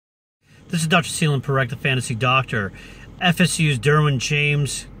This is Dr. Selene Parekh, the Fantasy Doctor. FSU's Derwin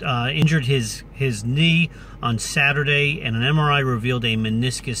James injured his knee on Saturday, and an MRI revealed a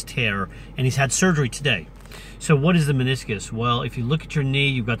meniscus tear, and he's had surgery today. So what is the meniscus? Well, if you look at your knee,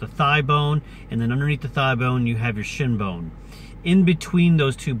 you've got the thigh bone, and then underneath the thigh bone, you have your shin bone. In between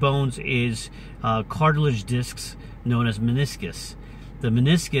those two bones is cartilage discs known as meniscus. The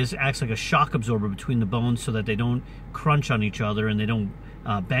meniscus acts like a shock absorber between the bones so that they don't crunch on each other and they don't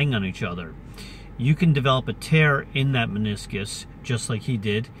bang on each other. You can develop a tear in that meniscus, just like he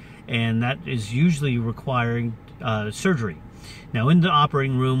did, and that is usually requiring surgery. Now, in the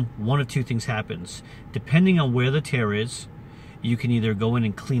operating room, one of two things happens. Depending on where the tear is, you can either go in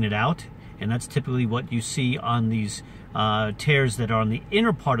and clean it out, and that's typically what you see on these tears that are on the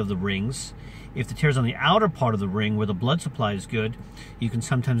inner part of the rings. If the tear's on the outer part of the ring where the blood supply is good, you can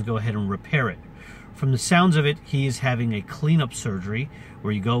sometimes go ahead and repair it. From the sounds of it, he is having a cleanup surgery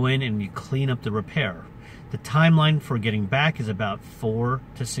where you go in and you clean up the repair. The timeline for getting back is about 4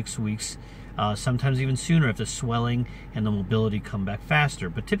 to 6 weeks, sometimes even sooner if the swelling and the mobility come back faster,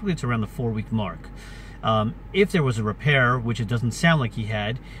 but typically it's around the 4-week mark. If there was a repair, which it doesn't sound like he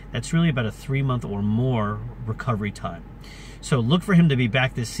had, that's really about a 3-month or more recovery time. So look for him to be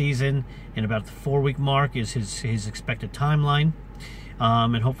back this season, and about the 4-week mark is his expected timeline.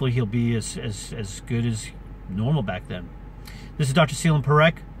 And hopefully he'll be as good as normal back then. This is Dr. Selene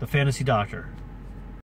Parekh, the Fantasy Doctor.